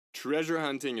treasure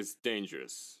hunting is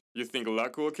dangerous. You think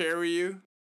luck will carry you?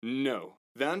 No.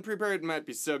 The unprepared might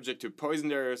be subject to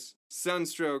poisoned arrows,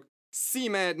 sunstroke, sea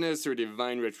madness, or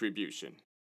divine retribution.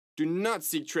 Do not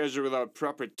seek treasure without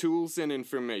proper tools and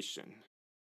information.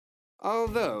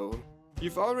 Although,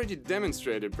 you've already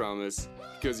demonstrated promise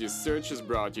because your search has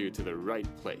brought you to the right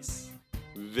place.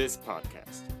 This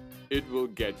podcast. It will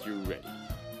get you ready.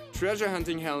 Treasure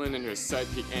Hunting Helen and her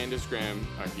sidekick Anders Graham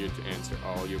are here to answer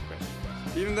all your questions.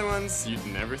 Even the ones you'd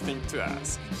never think to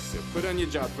ask. So put on your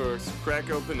job books, crack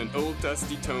open an old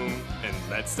dusty tome, and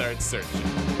let's start searching.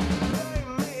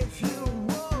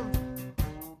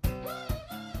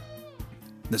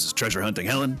 This is Treasure Hunting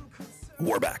Helen.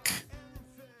 We're back.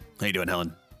 How you doing,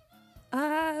 Helen?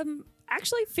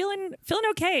 Actually feeling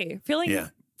okay. Feeling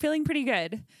pretty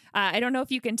good. I don't know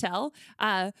if you can tell,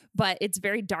 but it's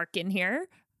very dark in here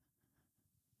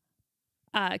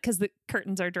because the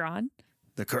curtains are drawn.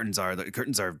 The curtains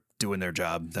are doing their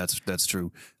job. That's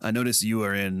true. I noticed you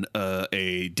are in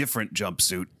a different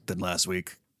jumpsuit than last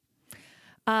week.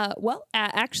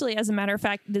 Actually, as a matter of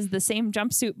fact, it is the same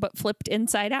jumpsuit but flipped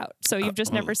inside out. So you've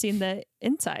just never seen the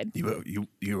inside. You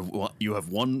have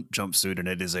one jumpsuit and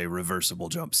it is a reversible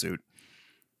jumpsuit.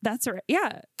 That's right.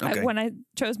 Yeah. Okay. When I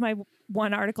chose my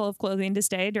one article of clothing to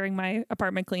stay during my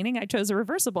apartment cleaning, I chose a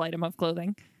reversible item of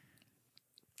clothing.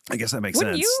 I guess that makes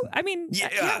Wouldn't sense. you? I mean,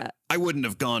 yeah. I wouldn't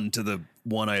have gone to the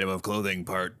one item of clothing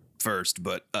part first,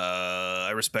 but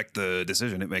I respect the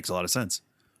decision. It makes a lot of sense.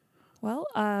 Well,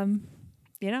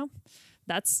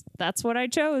 that's what I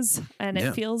chose, and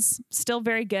it feels still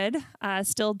very good.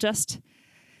 Still just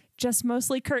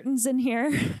mostly curtains in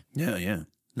here. Yeah.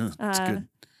 No, it's good.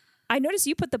 I noticed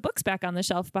you put the books back on the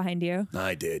shelf behind you.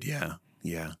 I did, yeah.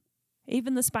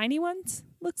 Even the spiny ones,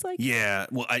 looks like. Yeah,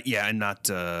 well, I'm not.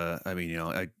 I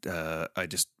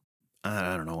just,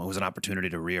 I don't know. It was an opportunity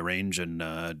to rearrange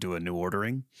and do a new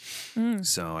ordering.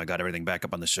 So I got everything back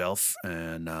up on the shelf,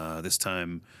 and this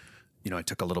time, I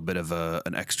took a little bit of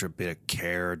an extra bit of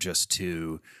care just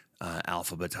to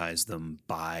alphabetize them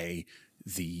by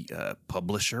the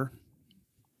publisher.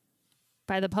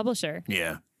 By the publisher.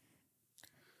 Yeah.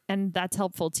 And that's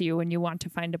helpful to you when you want to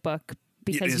find a book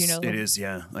because it is.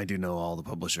 Yeah, I do know all the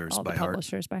publishers by heart.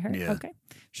 Yeah. Okay,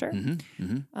 sure.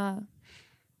 Mm-hmm.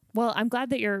 Well, I'm glad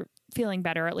that you're feeling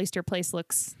better. At least your place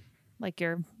looks like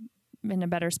you're in a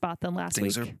better spot than last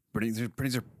week.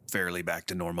 Things are fairly back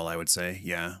to normal, I would say.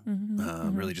 Yeah.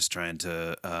 Really just trying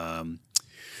to, my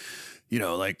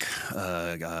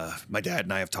dad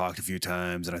and I have talked a few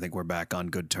times, and I think we're back on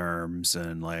good terms.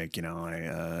 And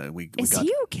Is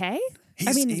he okay?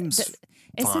 He seems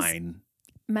fine.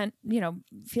 Meant,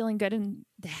 feeling good in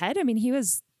the head. I mean, he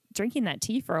was drinking that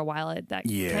tea for a while. That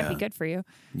can't be good for you.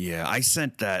 Yeah, I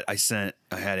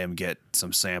had him get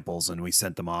some samples, and we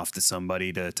sent them off to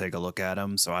somebody to take a look at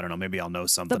them. So I don't know, maybe I'll know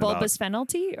something about the bulbous phenol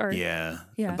tea, or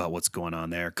about what's going on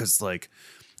there. Because I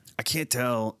can't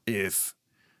tell if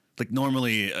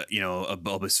normally a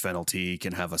bulbous phenol tea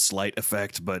can have a slight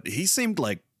effect, but he seemed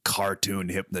like cartoon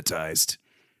hypnotized.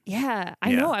 Yeah,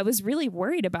 I know. I was really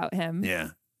worried about him. Yeah.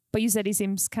 But you said he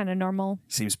seems kind of normal.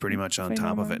 Seems pretty much on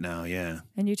top of it now, yeah.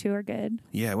 And you two are good?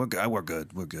 Yeah, we're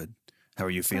good. We're good. How are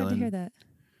you feeling? Glad to hear that.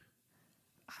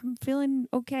 I'm feeling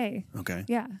okay. Okay.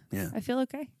 Yeah. Yeah. I feel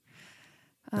okay.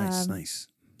 Nice.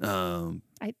 I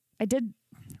did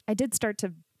start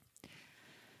to...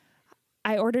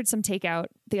 I ordered some takeout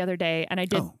the other day, and I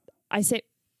did... I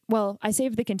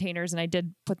saved the containers, and I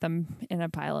did put them in a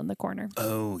pile in the corner.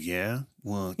 Oh, yeah?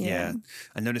 Well, yeah.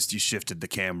 I noticed you shifted the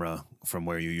camera from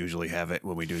where you usually have it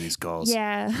when we do these calls.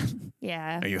 Yeah.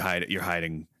 Yeah. You're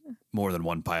hiding more than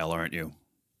one pile, aren't you?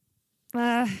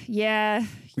 Yeah,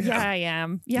 I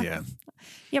am. Yep. Yeah.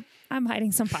 Yep, I'm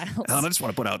hiding some piles. I just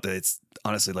want to point out that it's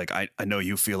honestly I know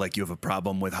you feel like you have a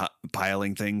problem with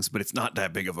piling things, but it's not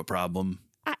that big of a problem.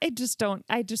 I just don't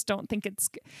think it's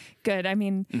good. I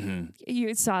mean,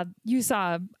 you saw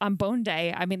on Bone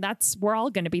Day. I mean, we're all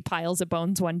going to be piles of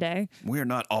bones one day. We're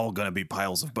not all going to be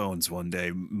piles of bones one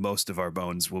day. Most of our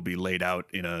bones will be laid out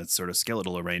in a sort of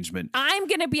skeletal arrangement. I'm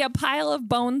going to be a pile of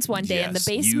bones one day in the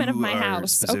basement of my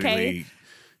house. Okay,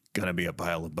 going to be a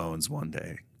pile of bones one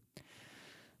day.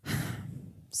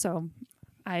 So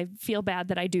I feel bad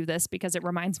that I do this because it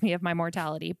reminds me of my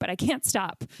mortality, but I can't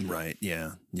stop. Right.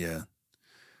 Yeah. Yeah.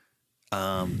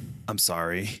 I'm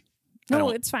sorry.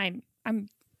 No, it's fine.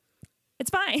 It's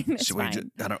fine. It's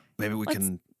fine. Maybe we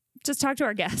can just talk to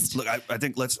our guest. Look, I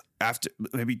think let's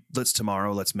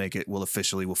tomorrow, we'll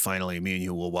finally, me and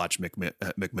you will watch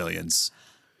McMillions.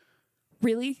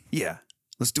 Really? Yeah.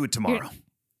 Let's do it tomorrow.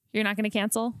 You're not going to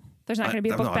cancel? There's not going to be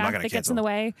a book back that gets in the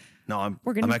way? No, I'm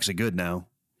actually good now.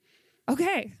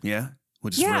 Okay. Yeah,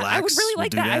 we'll just Yeah, relax. I would really We'll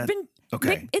like do that. I've been.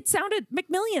 Okay. It sounded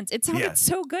McMillions. It sounded Yeah.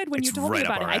 so good when It's you told right me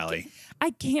up about our it. alley.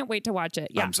 I can't wait to watch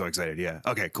it. Yeah. I'm so excited. Yeah.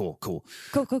 Okay. Cool. Cool.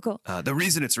 The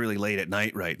reason it's really late at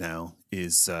night right now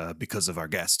is because of our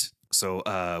guest. So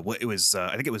what it was,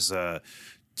 I think it was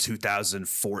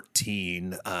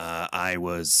 2014. I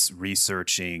was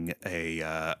researching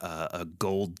a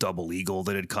gold double eagle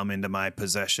that had come into my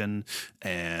possession,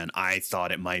 and I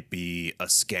thought it might be a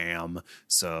scam.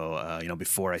 So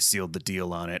before I sealed the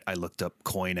deal on it, I looked up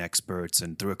coin experts,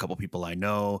 and through a couple people I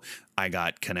know, I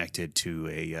got connected to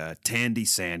a Tandy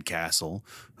Sandcastle,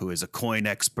 who is a coin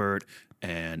expert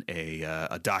and a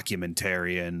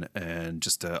documentarian, and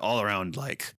just all around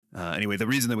anyway, the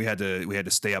reason that we had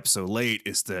to stay up so late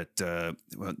is that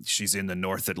she's in the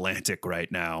North Atlantic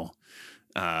right now,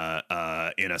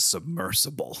 in a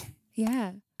submersible.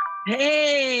 Yeah.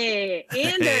 Hey,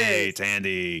 Anders. Hey,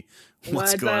 Tandy.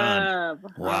 What's going on?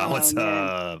 Wow, Oh, what's man.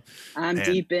 up? I'm Man.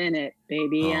 deep in it,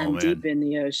 baby. Oh, I'm man. deep in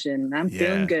the ocean. I'm Yeah.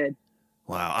 feeling good.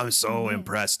 Wow, I'm so man.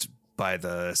 impressed by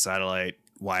the satellite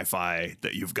Wi-Fi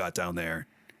that you've got down there.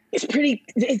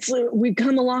 We've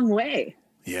come a long way.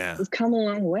 Yeah. We've come a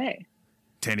long way.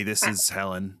 Tandy, this is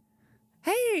Helen.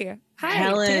 Hey. Hi,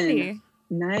 Helen. Tandy.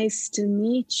 Nice to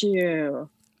meet you.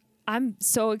 I'm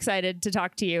so excited to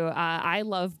talk to you. I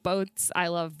love boats. I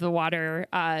love the water.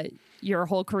 Your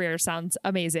whole career sounds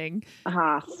amazing.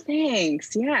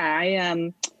 Thanks. Yeah,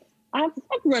 I've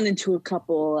run into a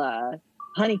couple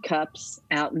honeycups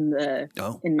out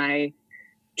in my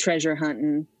treasure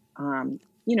hunting. So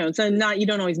you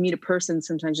don't always meet a person.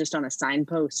 Sometimes just on a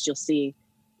signpost, you'll see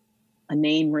a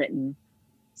name written.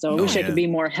 So I wish I could be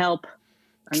more help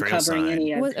Trail uncovering sign.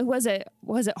 any. Was it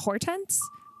Hortense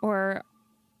or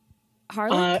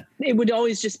Harlan? It would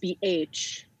always just be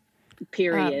H.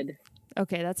 Period.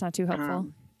 Okay, that's not too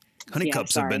helpful.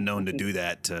 Honeycups have been known to Okay. do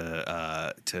that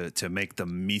to make the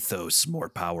mythos more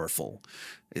powerful.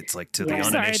 It's like to Yeah. the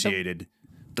Sorry, uninitiated.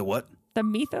 The what? The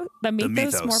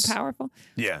mythos more powerful.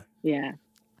 Yeah. Yeah.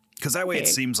 Because that way it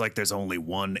Okay. seems like there's only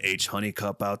one H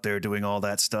Honeycup out there doing all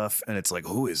that stuff. And it's like,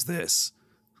 who is this?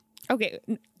 Okay,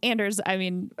 Anders, I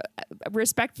mean,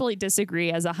 respectfully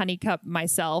disagree as a Honeycup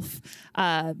myself.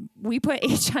 We put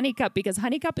H Honeycup because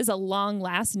Honeycup is a long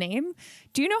last name.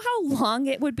 Do you know how long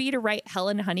it would be to write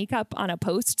Helen Honeycup on a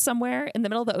post somewhere in the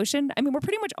middle of the ocean? I mean, we're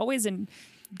pretty much always in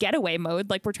getaway mode.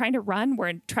 Like we're trying to run, we're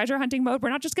in treasure hunting mode. We're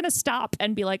not just going to stop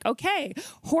and be like, okay,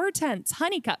 Hortense,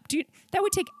 Honeycup. That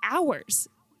would take hours.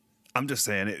 I'm just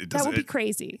saying That would be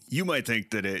crazy. You might think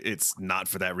that it's not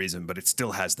for that reason, but it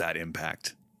still has that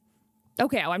impact.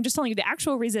 Okay, I'm just telling you the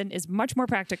actual reason is much more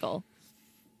practical.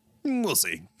 We'll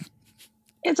see.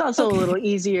 It's also a little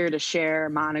easier to share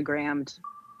monogrammed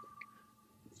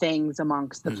things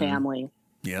amongst the family.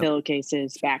 Yeah.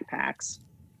 Pillowcases, backpacks,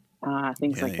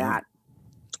 things like yeah.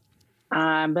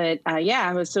 that. But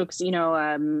I was so,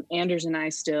 Anders and I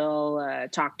still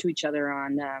talk to each other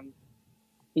on,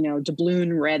 doubloon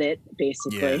Reddit,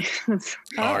 basically.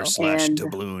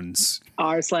 r/doubloons.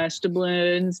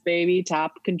 r/doubloons, baby,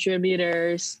 top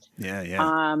contributors.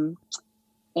 Yeah.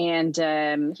 And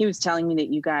he was telling me that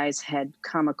you guys had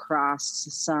come across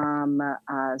some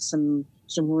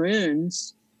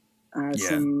runes,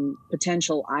 some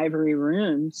potential ivory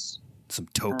runes, some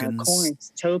tokens,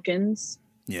 coins, tokens.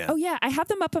 Yeah. Oh yeah, I have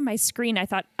them up on my screen. I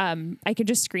thought I could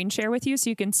just screen share with you so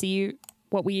you can see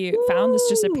what we found. This is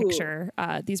just a picture.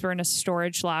 These were in a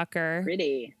storage locker.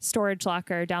 Pretty. Storage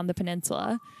locker down the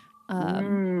peninsula.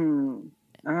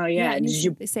 Oh yeah. And Did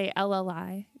you they say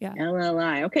LLI? Yeah.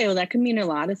 LLI? Okay, well that could mean a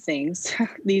lot of things.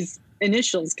 These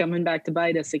initials coming back to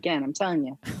bite us again. I'm telling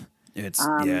you. It's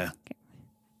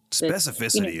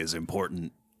Specificity is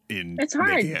important in It's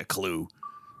hard. making a clue.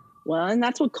 Well, and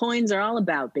that's what coins are all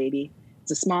about, baby.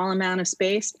 It's a small amount of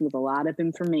space with a lot of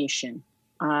information.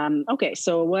 Okay,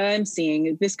 so what I'm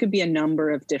seeing, this could be a number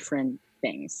of different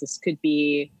things. This could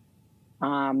be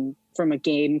from a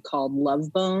game called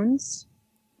Love Bones.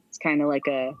 It's kind of like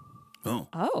a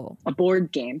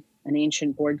board game, an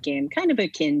ancient board game, kind of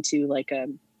akin to like a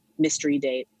mystery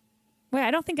date. Wait, I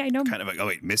don't think I know. Kind of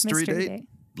like, mystery date?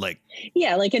 Like,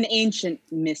 yeah, like an ancient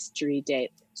mystery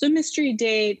date. So mystery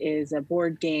date is a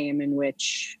board game in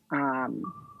which, an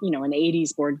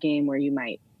 80s board game where you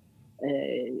might,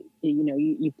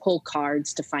 you pull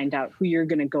cards to find out who you're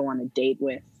going to go on a date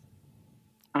with.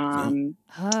 Love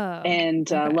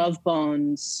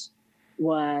Bones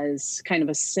was kind of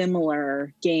a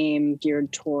similar game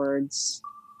geared towards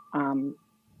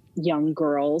young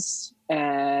girls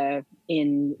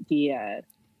in the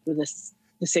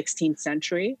 16th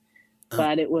century,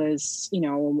 but it was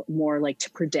more like to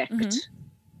predict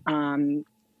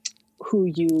who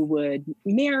you would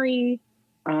marry,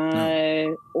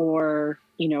 or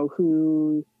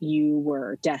who you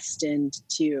were destined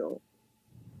to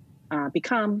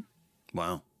become.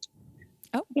 Wow.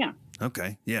 Oh yeah.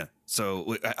 Okay. Yeah.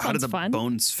 So how Sounds did the fun.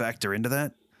 bones factor into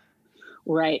that?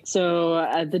 Right.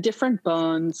 So the different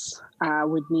bones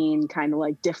would mean kind of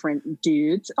like different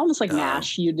dudes, almost like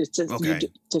MASH. You'd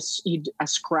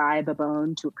ascribe a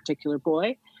bone to a particular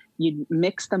boy. You'd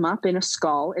mix them up in a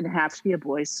skull. It'd have to be a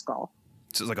boy's skull.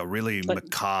 So it's like a really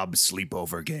macabre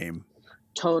sleepover game.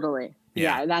 Totally.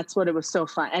 Yeah, that's what it was so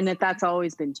fun. And that's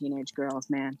always been teenage girls,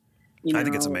 man. I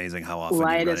think it's amazing how often you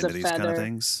run into these kind of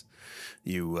things.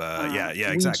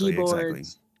 Exactly.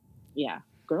 Yeah.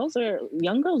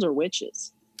 Young girls are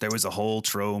witches. There was a whole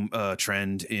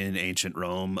trend in ancient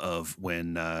Rome of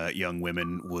when young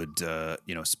women would,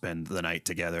 spend the night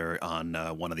together on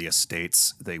one of the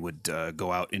estates. They would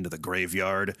go out into the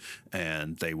graveyard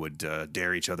and they would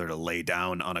dare each other to lay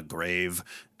down on a grave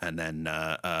and then,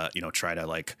 try to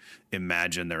like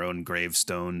imagine their own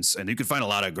gravestones. And you can find a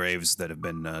lot of graves that have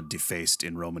been defaced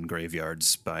in Roman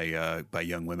graveyards by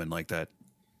young women like that.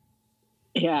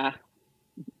 Yeah.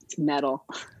 It's metal.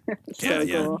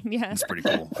 Cool. Yeah. It's pretty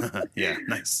cool. Yeah,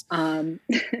 nice.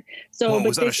 So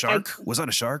was that a shark? Was that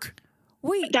a shark?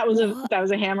 Wait, that was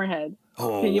a hammerhead.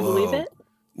 Oh, can you believe it?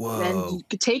 Whoa. And you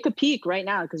could take a peek right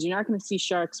now because you're not going to see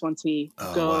sharks once we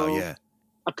go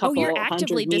a couple you're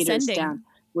actively 100 meters descending. down.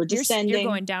 We're descending. You're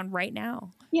going down right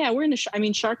now. Yeah, we're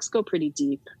in sharks go pretty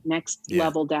deep. Next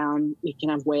level down, you can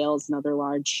have whales and other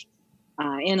large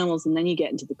animals, and then you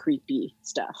get into the creepy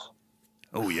stuff.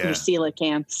 Oh, yeah. Your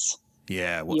coelacanths.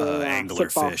 Yeah, angler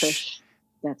fish.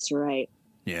 That's right.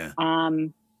 Yeah.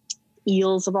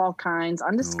 Eels of all kinds.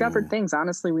 Undiscovered things.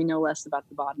 Honestly, we know less about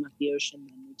the bottom of the ocean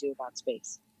than we do about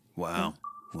space. Wow.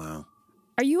 Wow.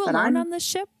 Are you alone on this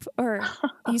ship? Or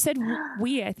you said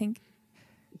we, I think.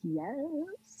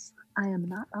 Yes. I am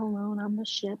not alone on the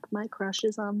ship. My crush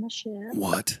is on the ship.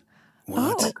 What?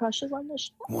 My crush is on the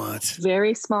ship. What?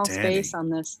 Very small Danny. space on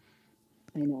this.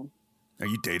 I know. Are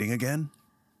you dating again?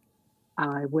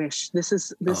 I wish.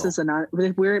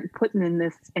 We're putting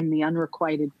in the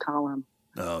unrequited column.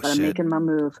 Oh, but shit. I'm making my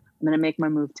move. I'm going to make my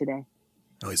move today.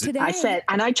 Oh, is it? Today? I said,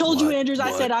 and I told you, Andrews,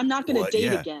 I said, I'm not going to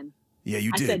date again. Yeah,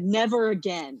 you did. I said, never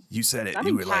again. You said it. I've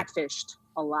You been were catfished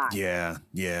a lot. Yeah.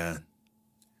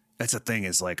 That's the thing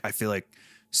is like, I feel like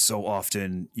so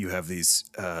often you have these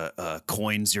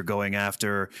coins you're going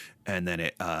after, and then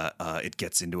it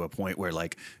gets into a point where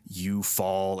like you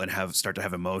fall and start to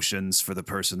have emotions for the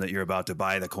person that you're about to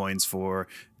buy the coins for,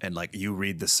 and like you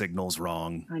read the signals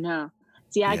wrong. I know.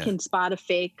 See, I can spot a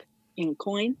fake in a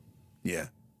coin. Yeah.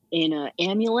 In an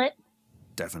amulet.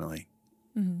 Definitely.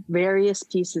 Mm-hmm. Various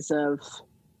pieces of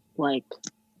like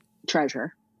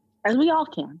treasure, as we all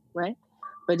can, right?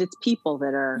 But it's people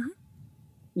that are,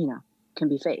 can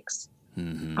be fakes.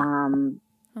 Mm-hmm.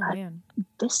 Man.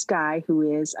 This guy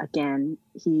who is, again,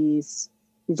 he's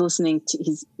listening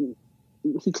to,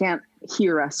 he can't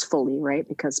hear us fully, right?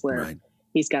 Because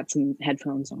he's got some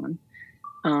headphones on.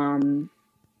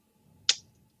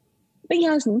 But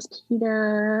yeah, his name's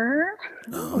Peter.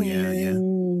 Oh, yeah.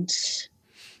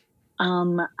 I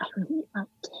really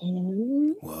liked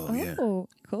him. Whoa, yeah. Oh,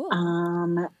 cool.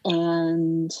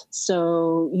 And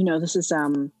so, this is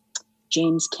one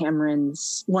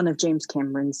of James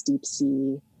Cameron's deep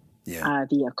sea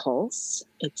vehicles.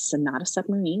 It's not a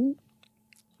submarine.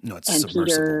 No, it's a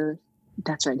submersible.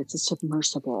 That's right. It's a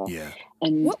submersible. Yeah.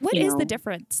 And what is the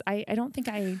difference? I don't think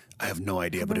I have no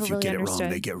idea, but if you get it wrong,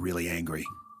 they get really angry.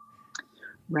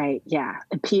 Right. Yeah.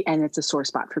 And it's a sore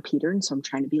spot for Peter. And so I'm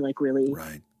trying to be like really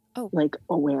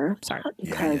aware of that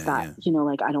because I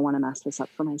don't want to mess this up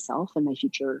for myself and my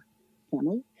future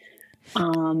family.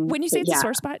 When you say it's a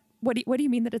sore spot, what do you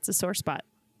mean that it's a sore spot?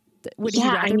 Would you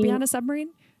rather be on a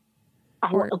submarine?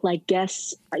 I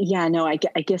guess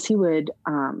he would.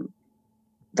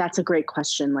 That's a great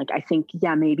question. Like, I think,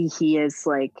 maybe he is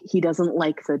like, he doesn't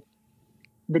like the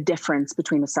difference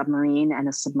between a submarine and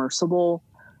a submersible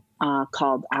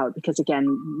called out because, again,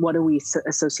 what do we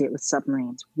associate with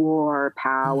submarines? War,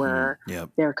 power. Mm-hmm. Yep.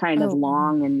 They're kind of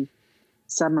long and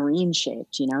submarine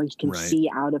shaped, you can see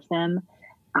out of them.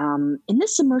 In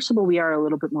this submersible, we are a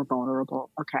little bit more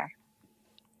vulnerable. Okay.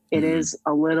 It is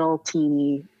a little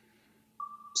teeny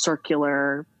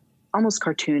circular, almost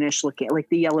cartoonish looking, like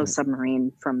the yellow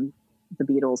submarine from the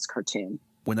Beatles cartoon.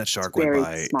 When that shark went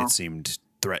by, it seemed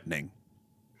threatening.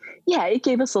 Yeah, it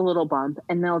gave us a little bump,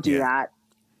 and they'll do that.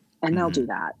 And they'll do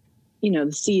that.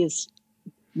 The sea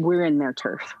we're in their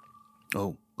turf.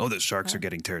 Oh, the sharks are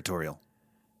getting territorial.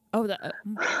 Oh,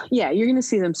 Yeah, you're going to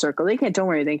see them circle. Don't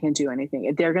worry, they can't do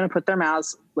anything. They're going to put their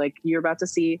mouths, like you're about to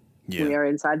see. Yeah. We are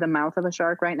inside the mouth of a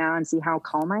shark right now, and see how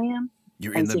calm I am.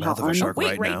 You're in the mouth of a shark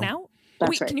wait, right now? That's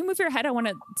wait, right. can you move your head? I want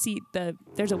to see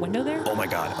there's a window there. Oh my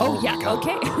God. Oh, yeah. My God.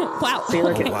 Okay. Wow. See,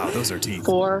 look Oh, at wow, those are teeth.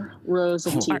 4 rows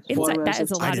of teeth. Inside, 4 rows that of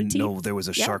is a teeth. lot I of didn't teeth. know there was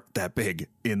a shark that big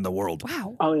in the world.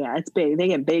 Wow. Oh yeah, it's big. They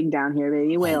get big down here,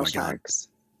 baby. Whale my God. sharks.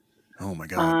 Oh my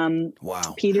God.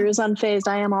 Wow. Peter is unfazed.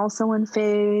 I am also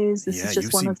unfazed. This is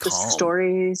just one of the calm.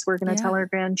 stories we're going to tell our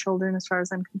grandchildren, as far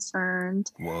as I'm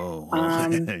concerned. Whoa.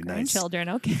 Nice. Grandchildren.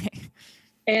 Okay.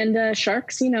 And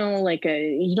sharks, you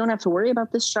don't have to worry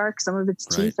about this shark. Some of its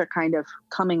teeth are kind of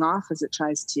coming off as it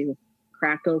tries to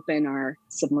crack open our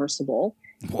submersible.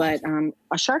 Whoa. But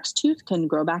a shark's tooth can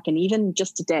grow back in even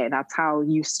just a day. That's how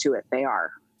used to it they are.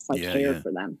 It's like hair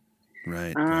for them.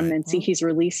 Right. And see, he's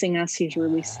releasing us. He's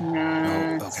releasing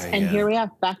us. Oh, okay, and here we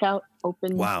are, back out,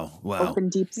 open. Wow. Open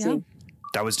deep sea. Yeah.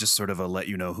 That was just sort of a let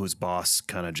you know who's boss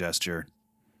kind of gesture.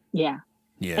 Yeah.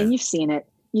 Yeah. And you've seen it.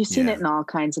 You've seen it in all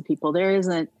kinds of people. There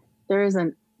isn't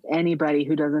anybody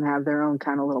who doesn't have their own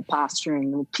kind of little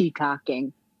posturing, little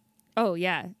peacocking. Oh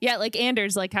yeah. Yeah. Like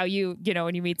Anders, like how when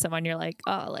you meet someone, you're like,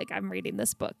 oh, like I'm reading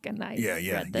this book and I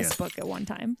read this book at one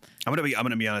time. I'm gonna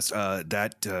be honest.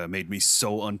 That made me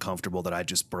so uncomfortable that I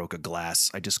just broke a glass.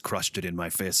 I just crushed it in my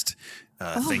fist,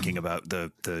 thinking about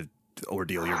the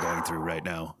ordeal you're going through right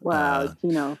now. Wow, be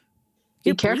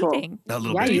You're careful. bleeding. A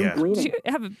little Yeah, bit. you're Yeah. bleeding. You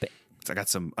have I got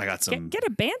some. get a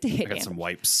Band-Aid. I got some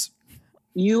wipes.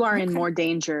 You are in more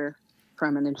danger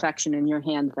from an infection in your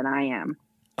hand than I am.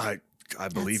 I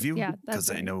believe you because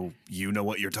I know you know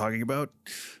what you're talking about.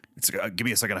 Give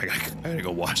me a second. I gotta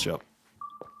go wash up.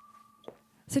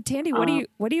 So Tandy, what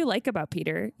do you like about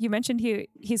Peter? You mentioned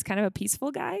he's kind of a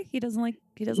peaceful guy. He doesn't like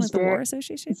the War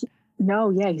Association.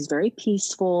 No, yeah, he's very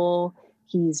peaceful.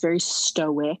 He's very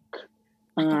stoic.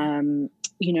 He's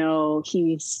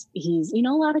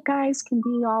a lot of guys can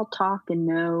be all talk and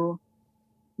no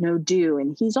do,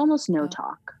 and he's almost no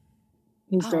talk.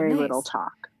 He's very little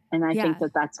talk. And I think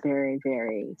that's very,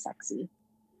 very sexy.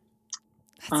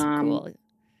 That's cool.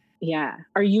 Yeah.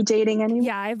 Are you dating anyone?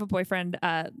 Yeah, I have a boyfriend,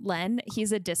 Len.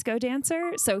 He's a disco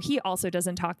dancer. So he also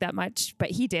doesn't talk that much,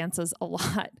 but he dances a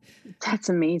lot. That's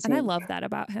amazing. And I love that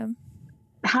about him.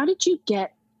 How did you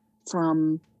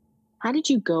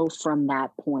go from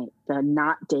that point, the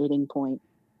not dating point,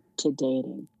 to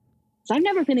dating? So I've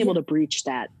never been able to breach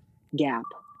that gap.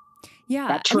 Yeah.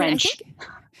 That trench.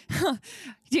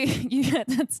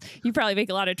 You probably make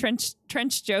a lot of trench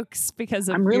jokes because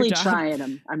of I'm really your job. trying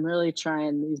them. I'm really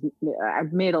trying.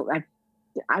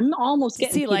 I'm almost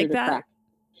getting. Does he like that? Crack.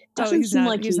 Doesn't seem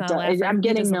like he does. I'm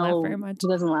getting he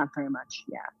doesn't laugh very much.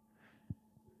 Yeah.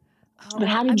 But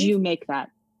how did you make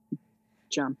that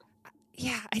jump?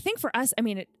 Yeah, I think for us,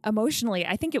 emotionally,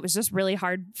 I think it was just really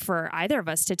hard for either of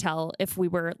us to tell if we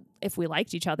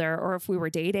liked each other or if we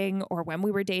were dating or when we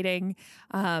were dating.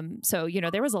 So,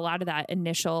 there was a lot of that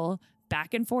initial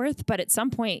back and forth, but at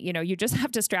some point, you just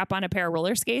have to strap on a pair of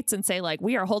roller skates and say like,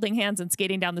 we are holding hands and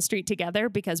skating down the street together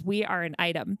because we are an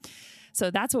item. So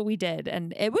that's what we did.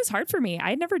 And it was hard for me.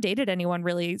 I had never dated anyone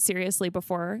really seriously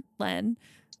before Len.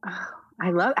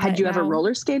 Had you ever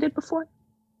roller skated before?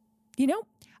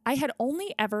 I had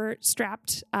only ever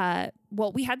strapped,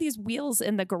 we had these wheels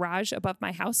in the garage above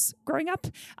my house growing up,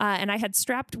 and I had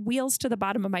strapped wheels to the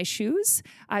bottom of my shoes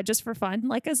just for fun,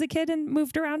 like as a kid, and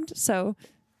moved around. So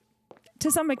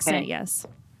to some extent, yes.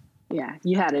 Yeah,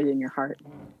 you had it in your heart.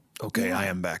 Okay, yeah. I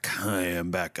am back. I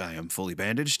am fully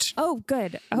bandaged. Oh,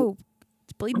 good. Oh,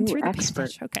 bleeding through the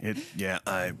bandage. Okay.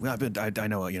 I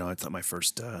know, it's not my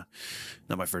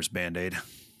first Band-Aid.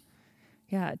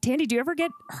 Yeah. Tandy, do you ever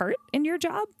get hurt in your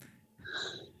job?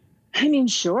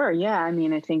 Sure. Yeah.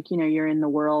 I think, you're in the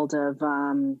world of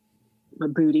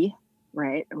booty,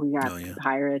 right? We got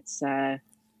pirates,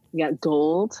 we got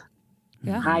gold,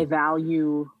 high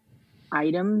value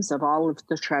items of all of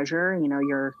the treasure,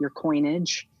 your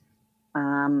coinage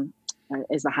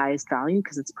is the highest value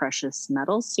because it's precious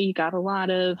metals. So you got a lot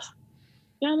of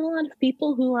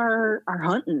people who are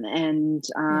hunting and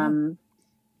on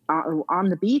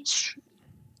the beach,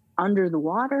 under the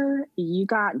water, you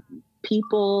got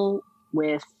people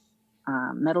with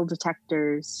metal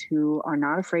detectors who are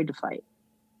not afraid to fight.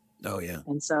 Oh yeah.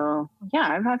 And so,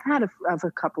 I've had a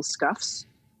couple scuffs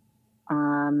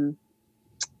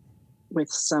with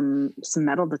some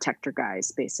metal detector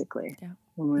guys, basically,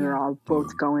 when we were all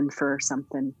both going for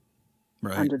something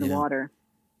under the water.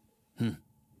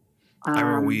 I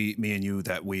remember me and you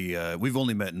that we've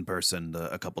only met in person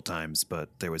a couple times,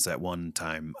 but there was that one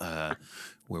time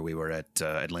where we were at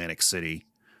Atlantic City,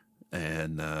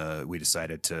 And we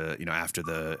decided to, after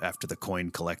the coin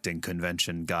collecting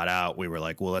convention got out, we were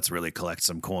like, well, let's really collect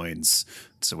some coins.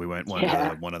 So we went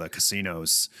to one of the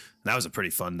casinos. That was a pretty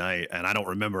fun night, and I don't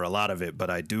remember a lot of it, but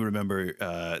I do remember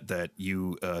that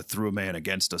you threw a man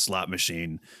against a slot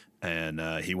machine, and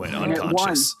he went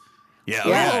unconscious.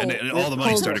 Yeah, and all the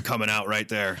money started coming out right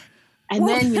there. And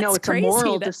then it's crazy. a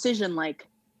moral decision, like.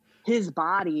 His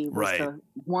body was the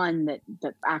one that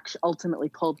actually ultimately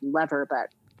pulled the lever, but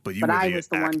I was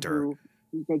the one who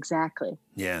exactly.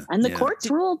 Yeah. And the courts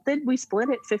ruled that we split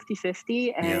it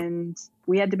 50-50 and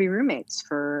we had to be roommates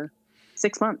for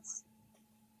 6 months.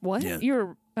 What? Yeah. You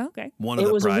were okay. One of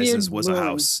the prizes was a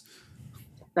house.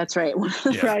 That's right. One of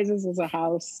the prizes was a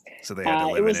house. So they had to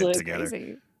live in it together.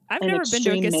 Crazy. I've never been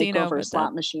to a casino with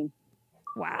slot machine.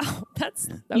 Wow. That's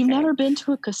okay. You've never been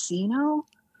to a casino?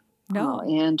 No,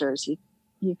 Anders,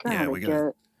 you gotta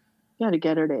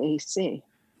get her to AC.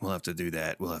 We'll have to do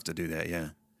that. Yeah.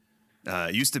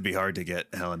 It used to be hard to get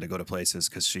Helen to go to places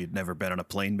because she'd never been on a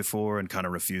plane before and kind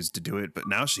of refused to do it. But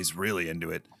now she's really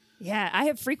into it. Yeah, I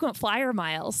have frequent flyer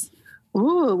miles.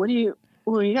 Ooh, you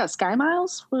got Sky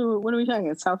Miles? What are we talking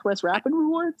about? Southwest Rapid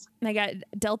Rewards? I got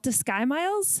Delta Sky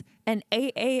Miles and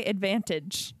AA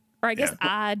Advantage. Or I guess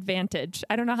Advantage.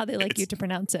 I don't know how they like you to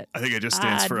pronounce it. I think it just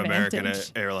stands for American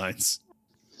Airlines.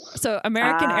 So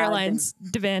American Airlines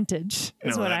Advantage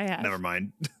is what I have. Never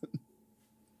mind.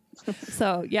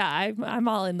 So yeah, I'm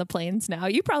all in the planes now.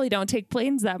 You probably don't take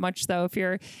planes that much though. If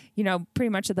you're, pretty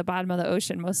much at the bottom of the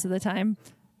ocean most of the time.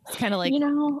 It's kind of like sea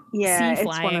flying. It's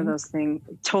one of those things.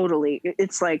 Totally,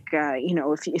 it's like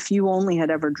if you only had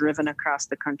ever driven across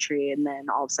the country and then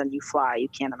all of a sudden you fly, you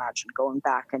can't imagine going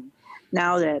back. And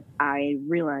now that I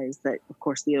realize that, of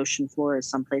course, the ocean floor is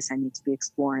someplace I need to be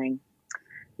exploring,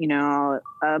 a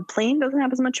plane doesn't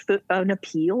have as much of an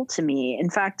appeal to me. In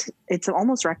fact, it's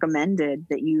almost recommended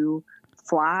that you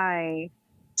fly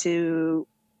to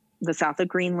the south of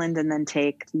Greenland and then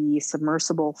take the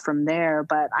submersible from there.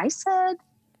 But I said,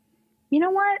 you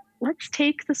know what? Let's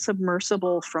take the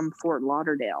submersible from Fort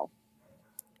Lauderdale.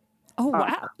 Oh,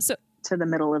 wow. So to the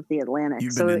middle of the Atlantic.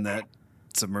 You've been in that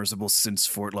submersible since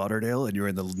Fort Lauderdale and you're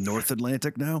in the North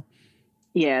Atlantic now?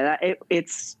 Yeah,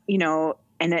 it's,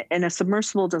 and a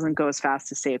submersible doesn't go as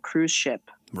fast as, say, a cruise ship.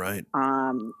 Right.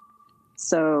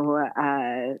 So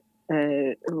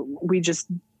we just,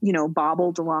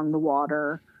 bobbled along the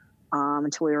water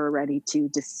until we were ready to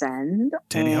descend.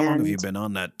 Tanny, how long have you been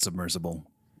on that submersible?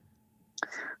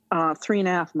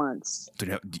 3.5 months.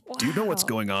 Do you know what's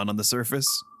going on the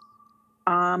surface?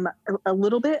 A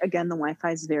little bit. Again, the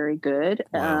Wi-Fi is very good.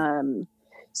 Wow.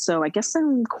 So I guess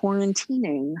I'm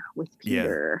quarantining with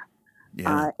Peter.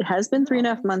 Yeah. It has been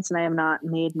 3.5 months and I have not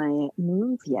made my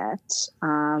move yet.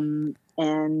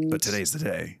 But today's the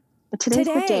day. But today's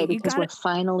the day because we're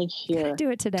finally here. Do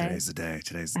it today. Today's the day.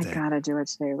 I gotta do it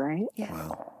today, right? Yeah.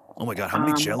 Wow. Oh my God, how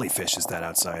many jellyfish is that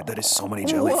outside? That is so many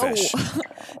jellyfish.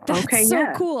 That's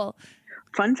so cool.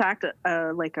 Fun fact,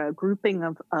 like a grouping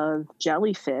of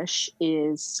jellyfish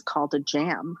is called a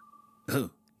jam. Oh,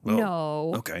 well,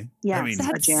 no. Okay. Yeah,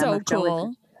 that's so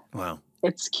cool. Wow.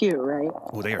 It's cute, right?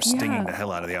 Well, they are stinging the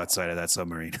hell out of the outside of that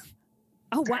submarine.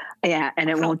 Oh, wow. Yeah, and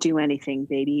it won't do anything,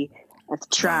 baby. Let's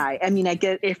try. I mean, I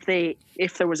get if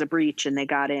there was a breach and they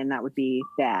got in, that would be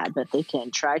bad. But they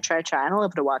can try. I don't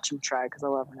love to watch them try because I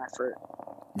love an effort.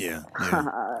 Yeah.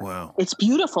 Wow. It's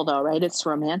beautiful though, right? It's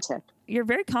romantic. You're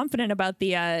very confident about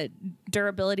the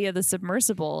durability of the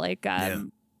submersible. Like,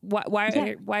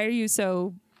 why are you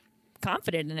so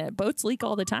confident in it? Boats leak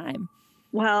all the time.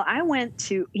 Well, I went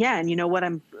to and you know what?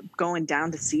 I'm going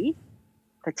down to see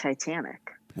the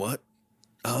Titanic. What?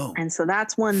 Oh. And so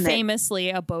that's one that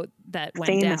famously a boat that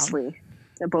went down.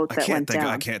 A boat that went down.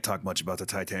 I can't talk much about the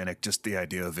Titanic. Just the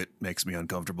idea of it makes me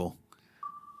uncomfortable.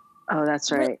 Oh,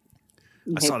 that's right.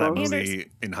 I saw that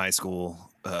movie in high school,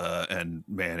 and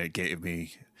man, it gave me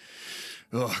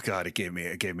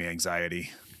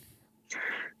anxiety.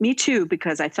 Me too,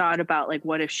 because I thought about like,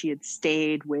 what if she had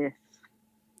stayed with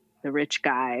the rich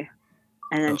guy,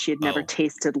 and then she had never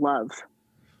tasted love,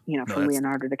 from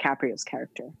Leonardo DiCaprio's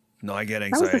character. No, I get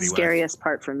anxiety. That was the scariest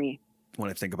part for me. When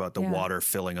I think about the water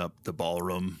filling up the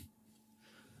ballroom.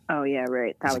 Oh yeah,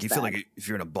 right. That was like you bad. feel like if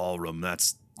you're in a ballroom,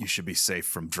 you should be safe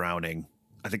from drowning.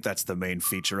 I think that's the main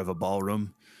feature of a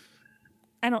ballroom.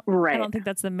 I don't think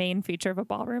that's the main feature of a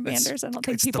ballroom, Anders. I don't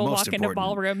think people walk into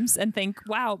ballrooms and think,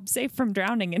 wow, safe from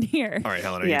drowning in here. All right,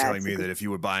 Helen, are you telling me that if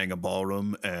you were buying a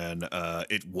ballroom and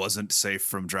it wasn't safe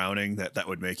from drowning, that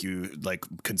would make you like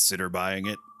consider buying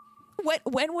it?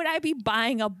 When would I be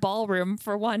buying a ballroom,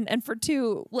 for one, and for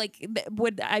two, like,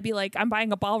 would I be like, I'm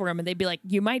buying a ballroom, and they'd be like,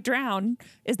 you might drown?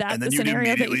 Is that and the then scenario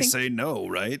you'd that you immediately think? say no,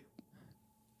 right?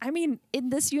 I mean, in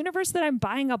this universe that I'm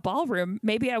buying a ballroom,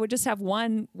 maybe I would just have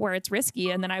one where it's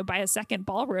risky, and then I would buy a second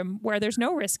ballroom where there's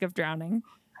no risk of drowning.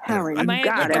 Helen, Am you I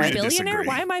got like a agree it. to billionaire? disagree.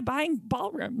 Why am I buying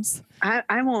ballrooms? I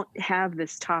won't have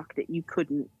this talk that you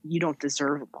don't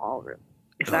deserve a ballroom.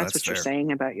 If No, that's that's what you're fair.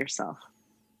 saying about yourself.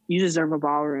 You deserve a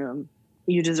ballroom.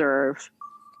 You deserve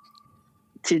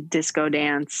to disco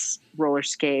dance, roller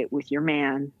skate with your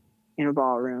man in a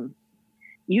ballroom.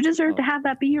 You deserve to have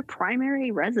that be your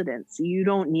primary residence. You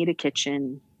don't need a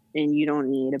kitchen and you don't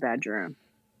need a bedroom.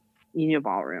 You need a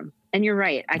ballroom. And you're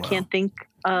right. I Wow. can't think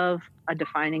of a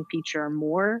defining feature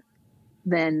more than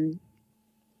that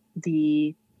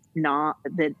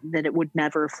it would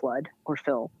never flood or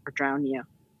fill or drown you.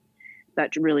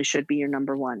 That really should be your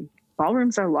number one.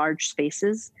 Ballrooms are large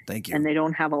spaces. Thank you. And they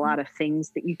don't have a lot of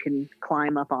things that you can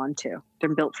climb up onto.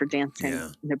 They're built for dancing. Yeah.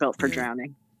 And they're built for Yeah.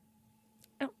 drowning.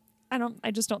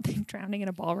 I just don't think drowning in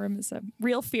a ballroom is a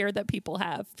real fear that people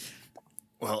have.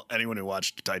 Well, anyone who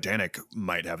watched Titanic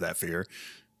might have that fear.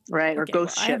 Right. Or Okay,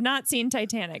 ghost I ship. have not seen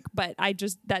Titanic, but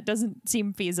that doesn't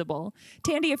seem feasible.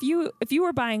 Tandy, if you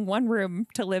were buying one room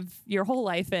to live your whole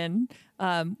life in,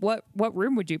 what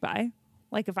room would you buy?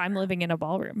 Like if I'm living in a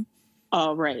ballroom.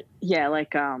 Oh, right. Yeah,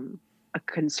 like a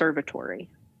conservatory.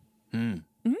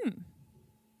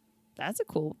 That's a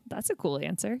cool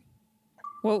answer.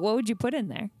 What would you put in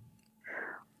there?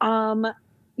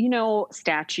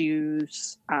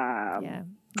 Statues, Yeah.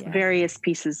 various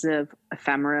pieces of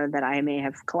ephemera that I may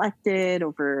have collected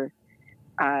over.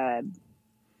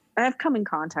 I've come in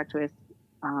contact with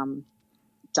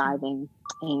diving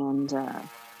and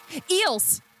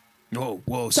Eels. Whoa,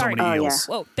 so Sorry. many Oh, eels.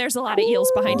 Whoa, there's a lot of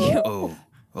eels behind you. Oh,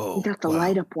 you got the wow.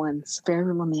 light up ones. Very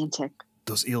romantic.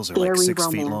 Those eels are Very like 6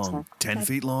 feet long, romantic. 10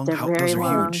 feet long. They're Those very are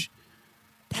long. huge.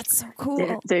 That's so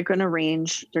cool. They're going to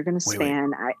range. They're going to Wait.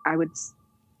 span. I would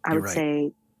You're right.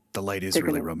 say, The light is They're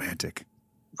really gonna- romantic.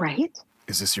 right?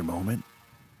 Is this your moment?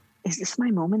 Is this my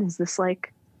moment? Is this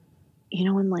like,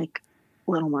 in like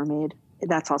Little Mermaid?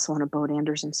 That's also on a boat,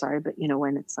 Anders. I'm sorry, but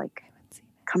when it's like,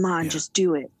 come on, Yeah. just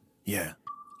do it. Yeah.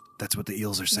 That's what the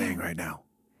eels are saying right now.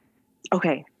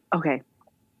 Okay.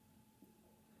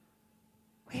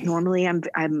 Normally, I'm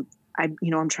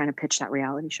trying to pitch that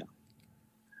reality show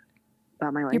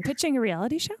about my life. You're pitching a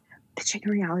reality show? Pitching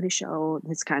a reality show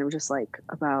that's kind of just like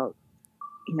about,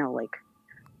 like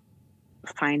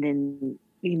finding,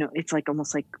 it's like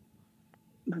almost like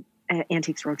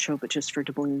Antiques Roadshow, but just for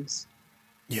doubloons.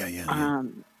 Yeah.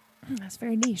 That's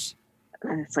very niche.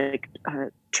 And it's like,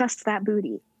 trust that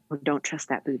booty or don't trust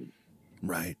that booty.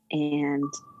 Right.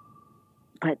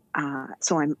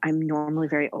 So I'm normally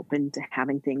very open to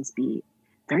having things be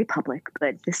very public,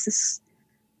 but this is,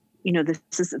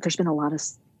 there's been a lot of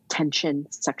tension,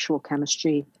 sexual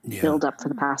chemistry build up for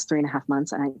the past 3.5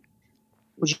 months. And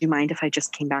would you mind if I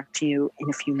just came back to you in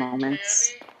a few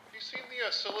moments? Andy, have you seen the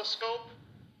oscilloscope?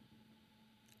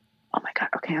 Oh my God.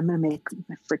 Okay. I'm going to make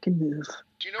my freaking move.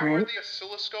 Do you know All where right. the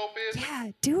oscilloscope is?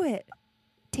 Yeah, do it.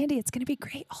 Tandy, it's going to be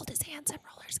great. Hold his hands and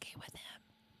roller skate with him.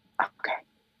 Okay.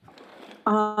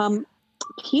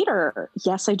 Peter,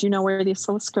 yes, I do know where the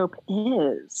oscilloscope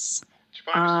is. Do you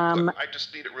mind look, I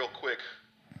just need it real quick.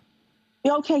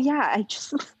 Okay, yeah,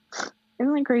 isn't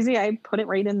that crazy? I put it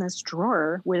right in this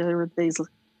drawer where these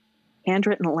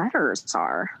handwritten letters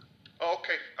are. Oh,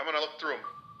 okay, I'm gonna look through them.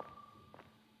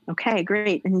 Okay,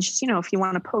 great. And just, if you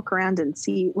want to poke around and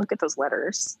look at those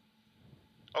letters.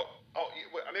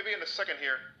 Maybe in a second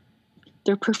here.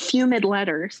 They're perfumed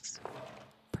letters.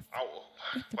 Oh,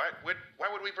 why would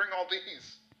we bring all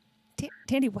these?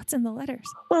 Tandy, what's in the letters?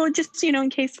 Well, just, in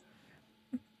case.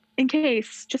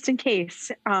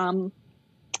 And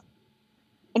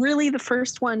really the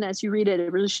first one, as you read it,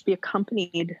 it really should be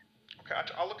accompanied. Okay,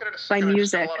 I'll look at it in a second. By I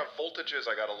just got music. a lot of voltages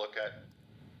I gotta look at.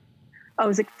 Oh,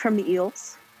 is it from the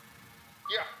Eels?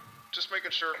 Yeah, just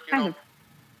making sure, Kind of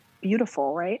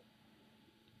beautiful, right?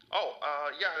 Oh,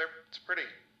 yeah, it's pretty.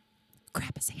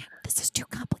 Grab his hand. This is too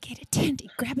complicated. Tandy,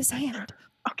 grab his hand.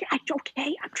 Okay,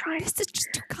 I'm trying. This is just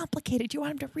too complicated. You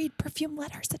want him to read perfume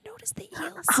letters and notice the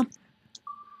eels.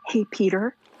 Hey,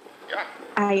 Peter. Yeah.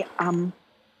 I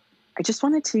just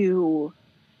wanted to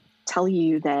tell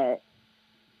you that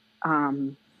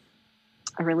I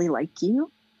really like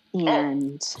you,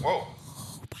 and Whoa.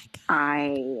 Oh my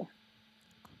God.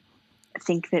 I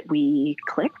think that we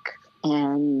click,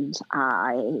 and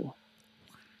I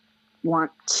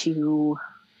want to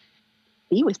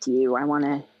be with you. I want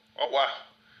to Oh, wow.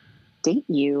 date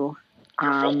you.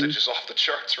 Your voltage is off the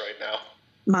charts right now.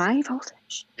 My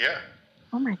voltage? Yeah.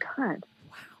 Oh my God.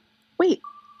 Wow. Wait.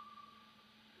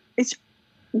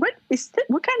 What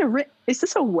kind of ring? Is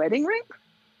this a wedding ring?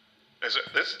 Is it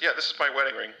this? Yeah, this is my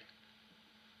wedding ring.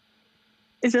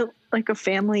 Is it like a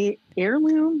family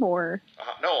heirloom or?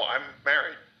 No, I'm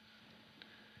married.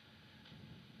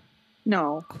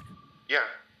 No. Yeah.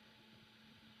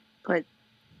 But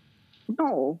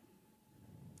no.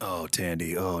 Oh,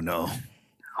 Tandy. Oh, no.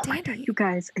 Oh my God, Tandy. you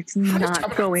guys, it's How did not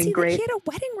you going see great. That he had a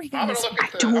wedding ring on I'm his gonna look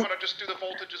at I'm gonna just do the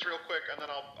voltages real quick, and then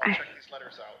I'll check these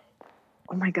letters out.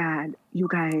 Oh my God, you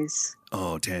guys.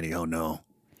 Oh, Tandy. Oh, no.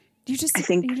 You just. I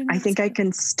think I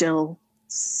can still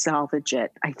salvage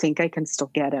it. I think I can still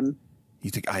get him.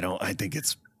 You think I think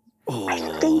it's. Oh.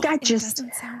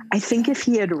 I think if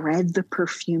he had read the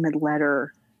perfumed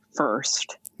letter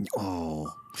first.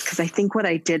 Oh. Because I think what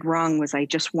I did wrong was I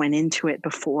just went into it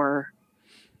before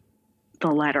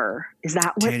the letter. Is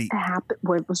that what happened?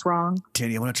 What was wrong?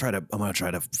 Tandy, I'm gonna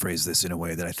try to phrase this in a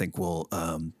way that I think will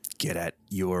get at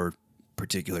your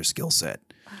particular skill set.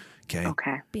 Okay.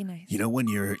 Okay. Be nice. You know when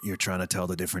you're trying to tell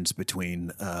the difference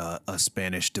between a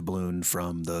Spanish doubloon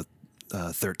from the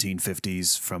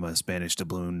 1350s from a Spanish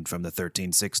doubloon from the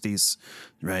 1360s,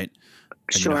 right?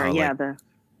 And sure. you know yeah.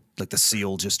 Like the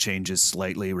seal just changes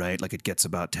slightly, right? Like it gets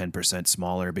about 10%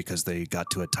 smaller because they got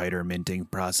to a tighter minting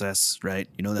process, right?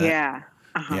 You know that? Yeah.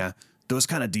 Uh-huh. Yeah. Those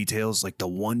kind of details, like the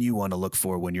one you want to look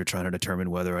for when you're trying to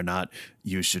determine whether or not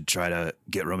you should try to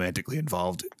get romantically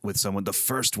involved with someone. The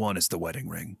first one is the wedding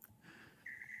ring.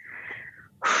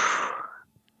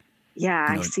 Yeah,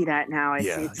 I see that now.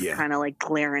 It's yeah. kind of like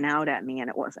glaring out at me, and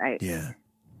it was.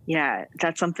 Yeah,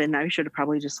 that's something I should have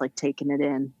probably just like taken it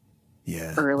in.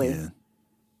 Yeah. Early. Yeah.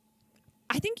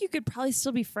 I think you could probably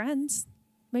still be friends.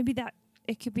 Maybe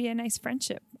it could be a nice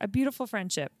friendship, a beautiful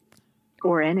friendship.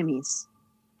 Or enemies.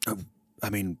 I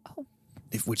mean,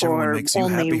 if whichever one makes you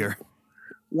happier.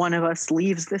 One of us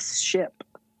leaves this ship.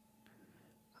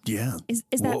 Yeah. Is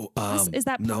that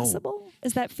possible?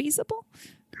 Is that feasible?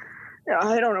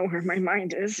 I don't know where my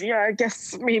mind is. Yeah, I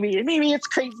guess maybe it's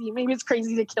crazy. Maybe it's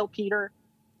crazy to kill Peter.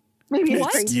 Maybe it's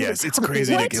crazy. Yes, it's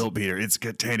crazy to kill Peter. It's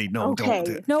good, Tandy. No,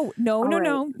 okay. Don't.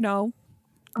 No.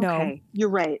 Okay, you're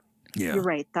right. Yeah. You're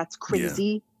right. That's crazy.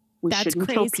 Yeah. We shouldn't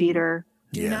kill Peter.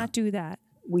 Do not do that.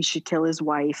 We should kill his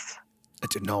wife.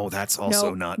 No, that's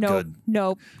also not good.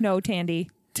 No, Tandy.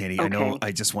 Tandy, okay.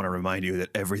 I just want to remind you that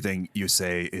everything you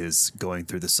say is going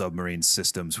through the submarine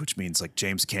systems, which means like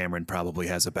James Cameron probably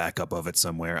has a backup of it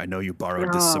somewhere. I know you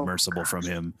borrowed this submersible from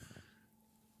him.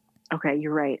 Okay,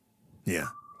 you're right. Yeah.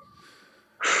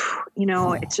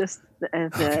 It's just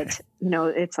that,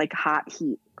 it's like hot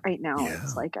heat right now. Yeah.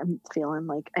 It's like I'm feeling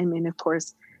like, I mean, of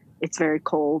course, it's very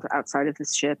cold outside of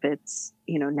this ship. It's,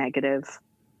 negative.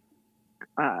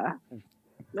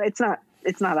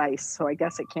 It's not ice, so I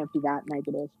guess it can't be that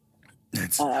negative.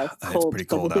 It's cold, pretty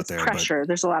cold out there. Pressure.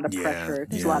 There's a lot of pressure.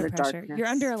 There's a lot of darkness. You're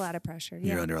under a lot of pressure.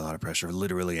 Yeah. You're under a lot of pressure,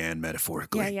 literally and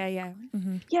metaphorically. Yeah.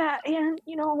 Mm-hmm. Yeah, and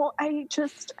I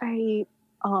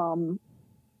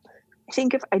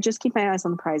think if I just keep my eyes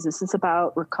on the prize, this is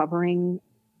about recovering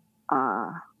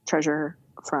treasure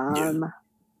from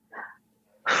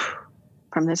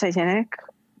the Titanic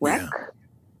wreck. Yeah.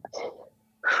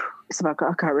 It's about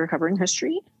recovering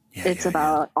history. Yeah, it's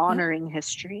about honoring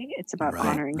history. It's about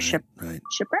honoring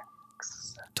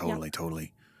shipwrecks.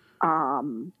 Totally.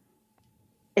 And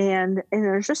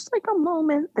there's just like a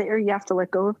moment there you have to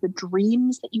let go of the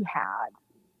dreams that you had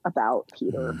about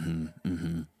Peter.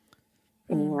 Mm-hmm.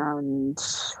 And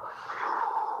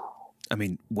I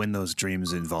mean, when those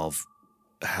dreams involve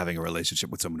having a relationship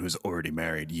with someone who's already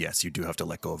married, yes, you do have to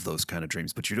let go of those kind of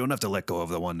dreams, but you don't have to let go of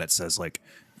the one that says like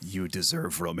you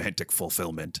deserve romantic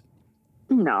fulfillment.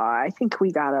 No, I think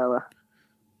we gotta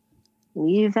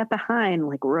leave that behind,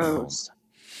 like Rose.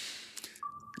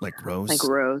 Like Rose? Like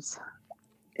Rose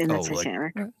in the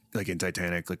Titanic. Like in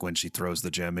Titanic, like when she throws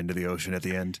the gem into the ocean at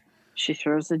the end? She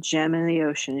throws the gem in the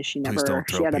ocean and Please don't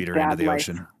throw Peter into the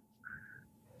ocean.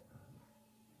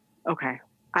 Okay.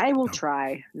 I will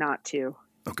try not to.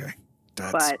 Okay.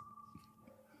 But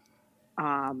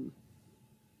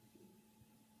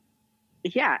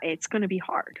yeah, it's going to be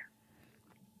hard.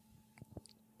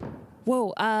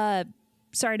 Whoa,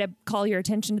 sorry to call your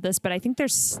attention to this, but I think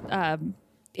there's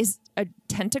is a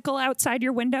tentacle outside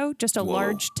your window, just a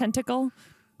large tentacle.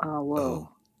 Whoa,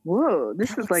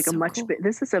 this is like a much cool.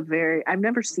 This is a very, I've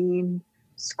never seen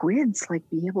squids like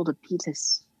be able to be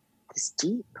this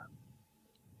deep.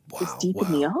 This deep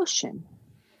in the ocean.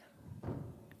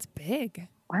 It's big.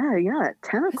 Wow, yeah,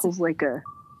 tentacles like a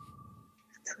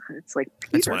It's like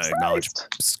I just want to acknowledge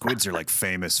Peter-sized. squids are like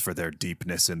famous for their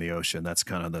deepness in the ocean. That's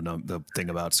kind of the thing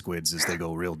about squids is they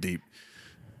go real deep.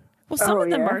 Well, some Oh, of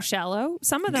them yeah? are shallow.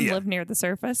 Some of them Yeah. live near the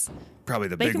surface. Probably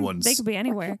the They big can, ones They could be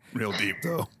anywhere. real deep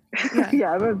though.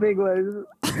 Yeah, I'm a big one.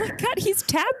 Oh my God, he's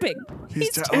tapping.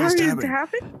 He's ta- tapping. oh, he's Are you tapping.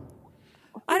 tapping?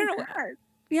 I don't know. God,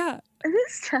 Yeah. it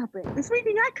is tapping. It's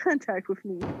making eye contact with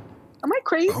me. Am I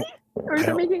crazy? Oh, Or is I it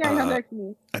don't- making eye contact with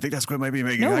me? I think that squid might be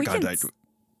making No, eye we can contact.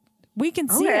 We can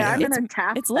see Okay, it. I'm It's, gonna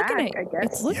tap it's looking back, at I guess.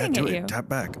 It's looking do at it. you. Tap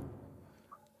back.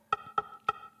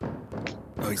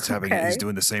 Oh, he's tapping. Okay. He's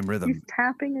doing the same He's rhythm.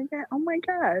 tapping again. Oh my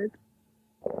god.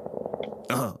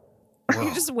 Oh, You're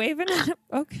whoa. just waving at him.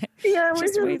 Okay. Yeah, we're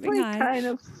Just just waving like hi. kind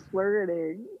of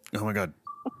flirting. Oh my god.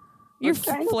 You're We're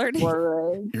kind of flirting.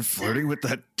 flirting. You're flirting with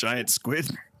that giant squid?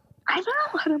 I'm gonna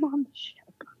let him on the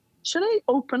ship. Should I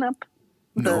open up?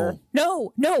 No.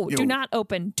 No, Yo, do not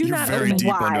open. Do You're not very open. deep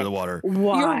Why? under the water.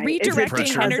 Why? You're Is it redirecting pressure?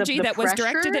 because of energy the that was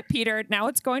directed pressure? at Peter. Now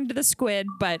it's going to the squid,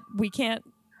 but we can't.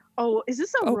 Oh, is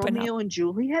this a Open Romeo and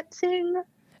Juliet thing?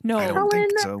 No, I don't Helen?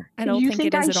 think so. I don't you think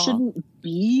it I is at all. shouldn't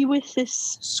be with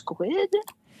this squid?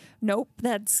 Nope.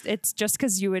 It's just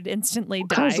because you would instantly die,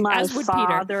 Because my as would Peter.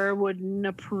 father wouldn't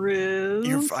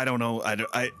approve. I don't know. I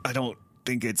don't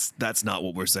think that's not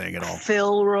what we're saying at all.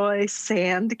 Philroy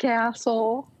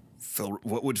Sandcastle.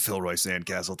 What would Philroy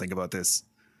Sandcastle think about this?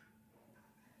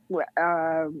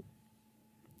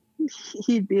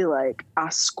 He'd be like,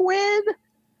 a squid?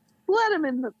 Let him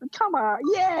in the. Come on,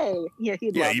 yay! Yeah,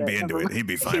 he'd love He'd be into it. He'd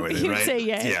be fine with it, He would right? say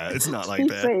yay. Yeah, it's not like He'd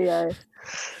that. say yay.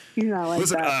 He's not like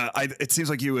Listen, that. it seems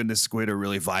like you and this squid are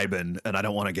really vibing, and I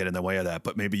don't want to get in the way of that.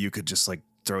 But maybe you could just like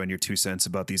throw in your 2 cents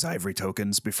about these ivory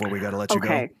tokens before we got to let you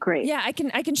Okay, go. great. Yeah, I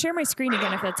can share my screen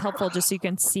again if that's helpful, just so you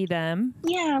can see them.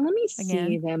 Yeah, let me see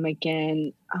Again. them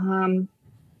again.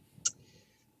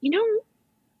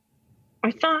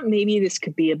 I thought maybe this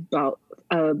could be about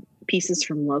pieces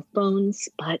from Love Bones,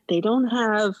 but they don't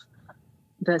have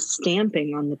the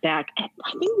stamping on the back. I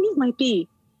think these might be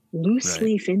loose Right.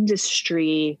 leaf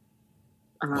industry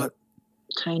What?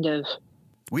 kind of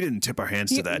We didn't tip our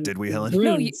hands to that, did we, Helen?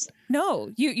 No, runes.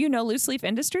 No, you know Loose Leaf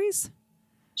Industries?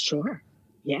 Sure.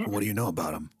 Yeah, What do you know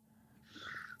about them?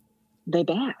 they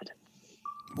bad.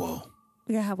 Whoa.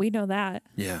 Yeah, we know that.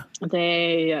 Yeah.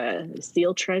 They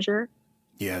steal treasure.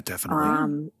 Yeah,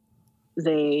 definitely.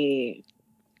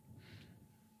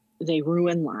 They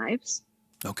ruin lives.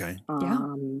 Okay.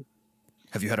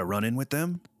 Have you had a run-in with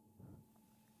them?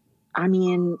 I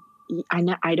mean,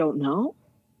 I don't know.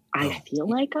 I Oh. feel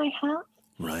like I have.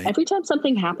 Right. Every time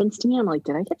something happens to me, I'm like,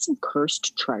 did I get some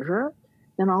cursed treasure?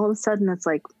 Then all of a sudden it's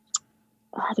like,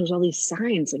 there's all these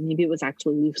signs. Like maybe it was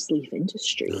actually Loose Leaf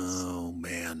Industries. Oh,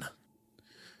 man.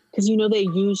 Because, they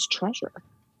use treasure.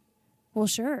 Well,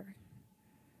 sure.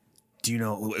 Do you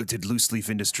know, did Loose Leaf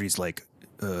Industries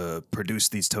produce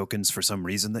these tokens for some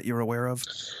reason that you're aware of?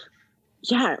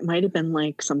 Yeah, it might have been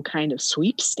like some kind of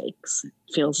sweepstakes. It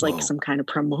feels Whoa. like some kind of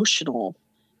promotional,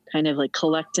 kind of like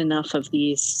collect enough of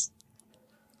these,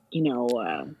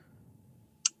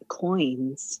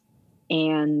 coins,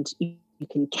 and you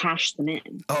can cash them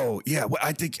in. Oh, yeah. Well,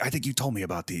 I think you told me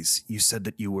about these. You said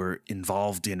that you were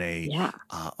involved in a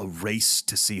race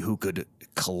to see who could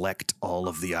collect all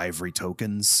of the ivory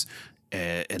tokens,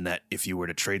 and that if you were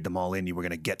to trade them all in, you were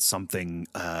going to get something.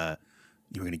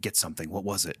 What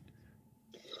was it?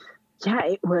 Yeah,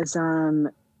 it was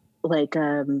like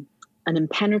an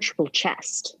impenetrable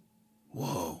chest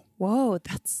Whoa,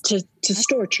 that's to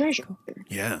store treasure.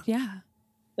 Yeah. yeah.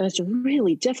 That's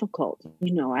really difficult,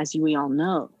 as we all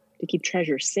know, to keep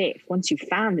treasure safe. Once you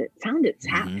found it's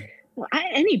Mhm. well,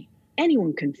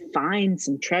 anyone can find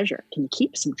some treasure. Can you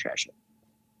keep some treasure?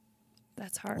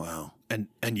 That's hard. Wow. And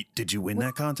did you win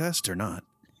that contest or not?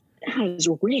 It was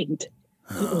rigged.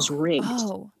 It was rigged.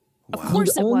 Oh, of Wow. course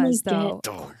it You'd only was, though.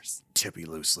 Oh, Tippy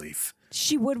Loose Leaf.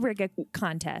 She would rig a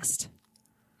contest.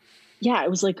 Yeah,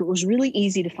 it was really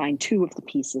easy to find 2 of the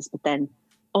pieces, but then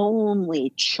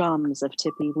only chums of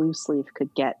Tippy Loose Leaf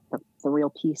could get the real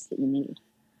piece that you need.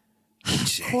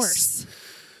 Jeez. Of course.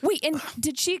 Wait, and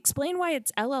did she explain why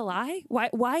it's LLI?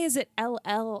 Why is it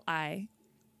LLI?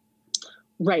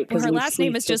 Right, Well, because her last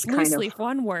name is just kind Loose of- Leaf,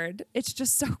 one word. It's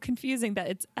just so confusing that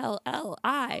it's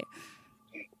LLI.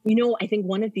 I think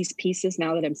one of these pieces,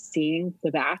 now that I'm seeing the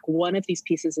back, one of these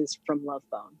pieces is from Love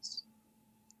Bones,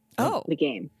 Oh, the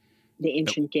game, the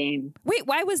ancient game. wait,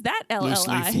 why was that Loose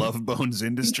Leaf LLI? Love Bones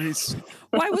Industries.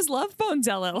 Why was Love Bones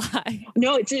LLI?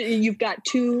 No, you've got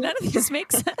 2. None of this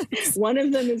makes sense. One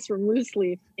of them is from Loose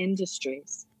Leaf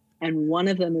Industries, and one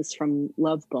of them is from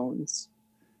Love Bones.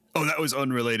 Oh, that was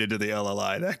unrelated to the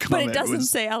LLI. That But comment it doesn't was...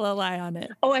 say LLI on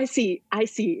it. Oh, I see.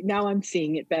 Now I'm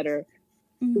seeing it better.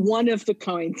 One of the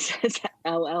coins says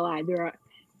LLI.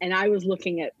 And I was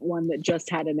looking at one that just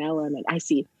had an L in it. I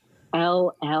see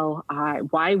LLI.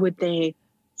 Why would they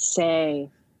say?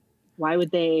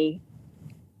 I'll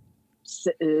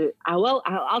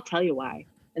tell you why.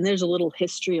 And there's a little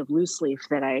history of loose leaf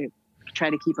that I try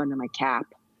to keep under my cap.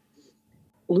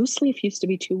 Loose leaf used to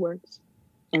be 2 words,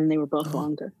 and they were both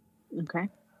longer. Okay.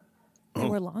 They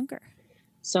were longer.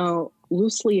 So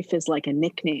loose leaf is like a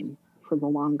nickname for the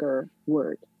longer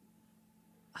word.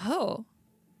 Oh,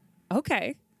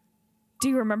 okay. Do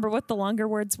you remember what the longer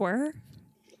words were?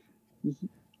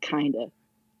 Kind of.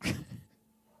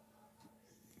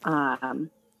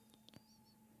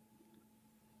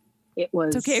 It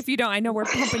was. It's okay if you don't. I know we're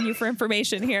pumping you for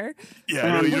information here. Yeah, no,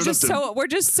 you We're don't just have to... we're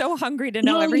just so hungry to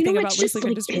know everything about loose leaf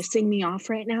industries. Pissing me off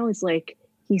right now is like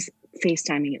he's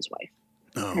FaceTiming his wife.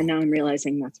 Oh. And now I'm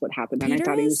realizing that's what happened. And I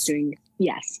thought he was doing,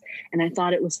 yes. And I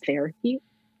thought it was therapy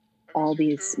all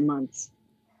these months.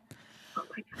 Oh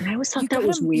my God. And I always thought that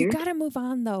was weird. You got to move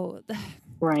on, though.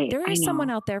 Right. There is someone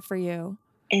out there for you.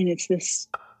 And it's this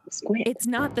squid. It's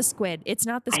not the squid. It's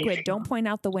not the squid. Don't point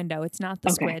out the window. It's not the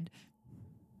squid.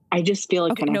 I just feel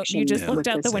a connection. No, you just looked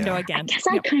out this. the window again. I guess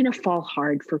I kind of fall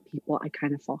hard for people.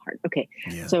 Okay.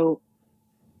 Yeah. So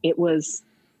it was,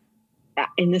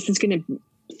 and this is going to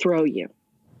throw you.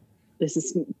 This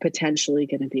is potentially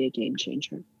going to be a game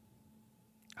changer.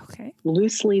 Okay.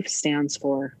 Loose leaf stands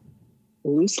for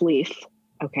loose leaf.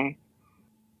 Okay.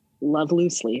 Love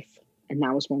loose leaf. And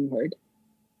that was one word.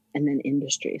 And then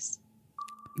industries.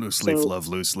 Loose leaf, love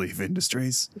loose leaf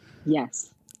industries. Yes.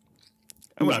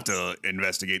 I'm going to have to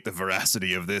investigate the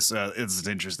veracity of this. It's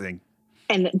interesting.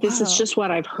 And this is just what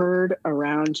I've heard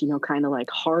around, kind of like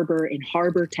harbor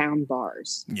town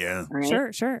bars. Yeah.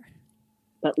 Right? Sure.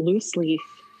 But loose leaf,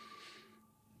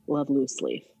 love loose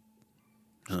leaf.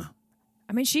 Huh.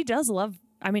 I mean, she's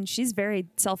very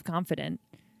self-confident.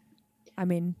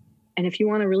 And if you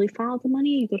want to really follow the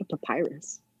money, you go to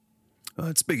Papyrus.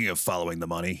 Speaking of following the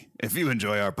money, if you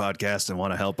enjoy our podcast and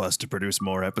want to help us to produce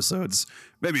more episodes,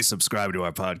 maybe subscribe to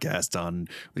our podcast on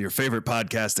your favorite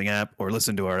podcasting app or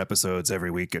listen to our episodes every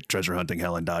week at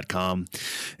treasurehuntinghelen.com.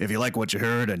 If you like what you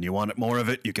heard and you want more of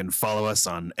it, you can follow us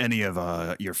on any of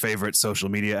your favorite social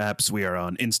media apps. We are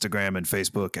on Instagram and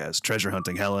Facebook as Treasure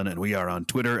Hunting Helen, and we are on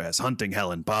Twitter as Hunting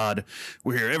Helen Pod.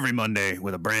 We're here every Monday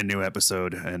with a brand new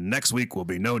episode, and next week will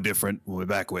be no different. We'll be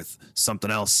back with something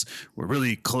else. We're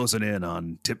really closing in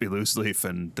on Tippy Loose Leaf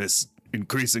and this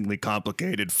increasingly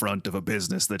complicated front of a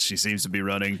business that she seems to be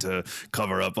running to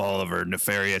cover up all of her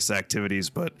nefarious activities.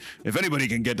 But if anybody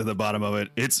can get to the bottom of it,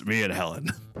 it's me and Helen.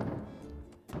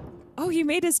 Oh, he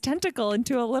made his tentacle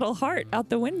into a little heart out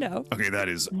the window. Okay, that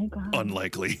is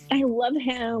unlikely. I love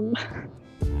him.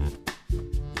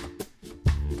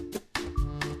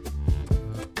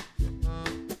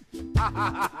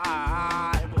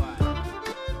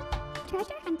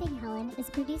 Treasure Hunting Helen is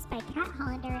produced by Kat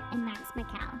Hollander and Max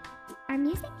McCall. Our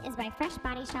music is by Fresh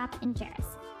Body Shop in Juris.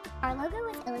 Our logo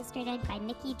was illustrated by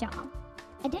Nikki Jall.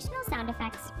 Additional sound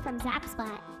effects from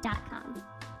Zapsplat.com.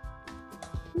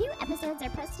 New episodes are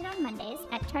posted on Mondays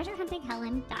at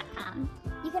treasurehuntinghelen.com.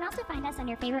 You can also find us on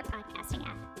your favorite podcasting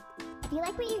app. If you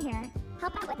like what you hear,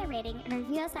 help out with a rating and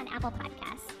review us on Apple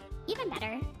Podcasts. Even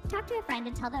better, talk to a friend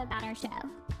and tell them about our show.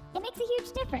 It makes a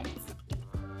huge difference.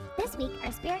 This week,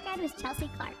 our spirit guide was Chelsea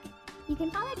Clark. You can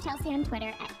follow Chelsea on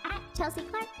Twitter at Chelsea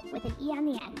Clark with an E on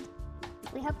the end.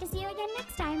 We hope to see you again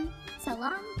next time. So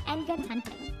long and good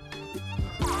hunting.